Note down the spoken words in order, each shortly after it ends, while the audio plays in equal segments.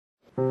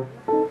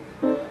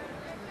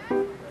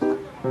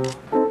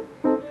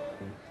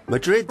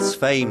Madrid's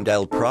famed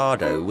El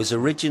Prado was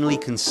originally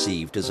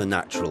conceived as a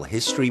natural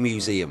history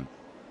museum.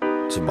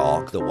 To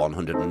mark the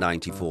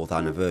 194th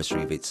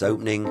anniversary of its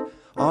opening,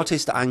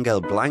 artist Angel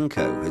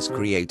Blanco has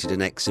created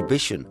an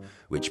exhibition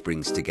which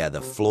brings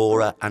together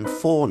flora and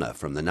fauna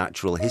from the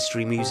Natural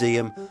History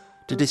Museum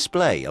to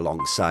display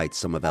alongside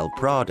some of El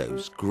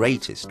Prado's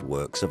greatest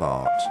works of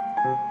art.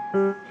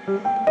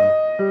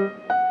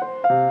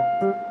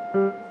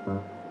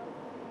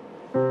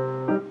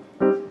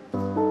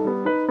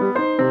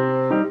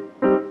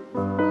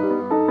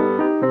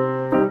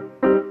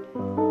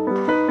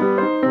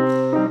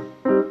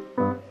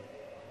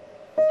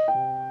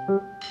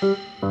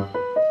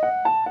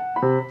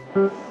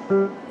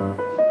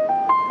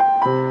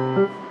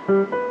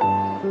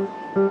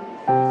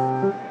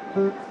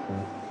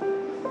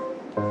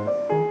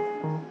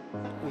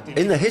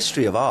 In the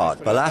history of art,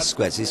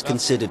 Velazquez is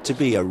considered to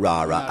be a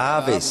rara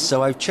avis,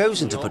 so I've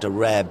chosen to put a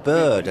rare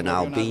bird, an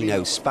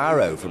albino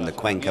sparrow from the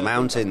Cuenca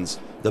mountains.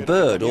 The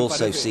bird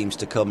also seems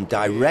to come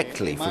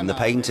directly from the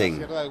painting.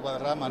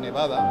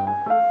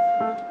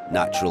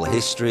 Natural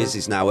Histories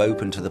is now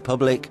open to the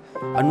public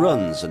and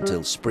runs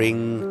until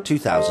spring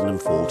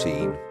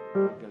 2014.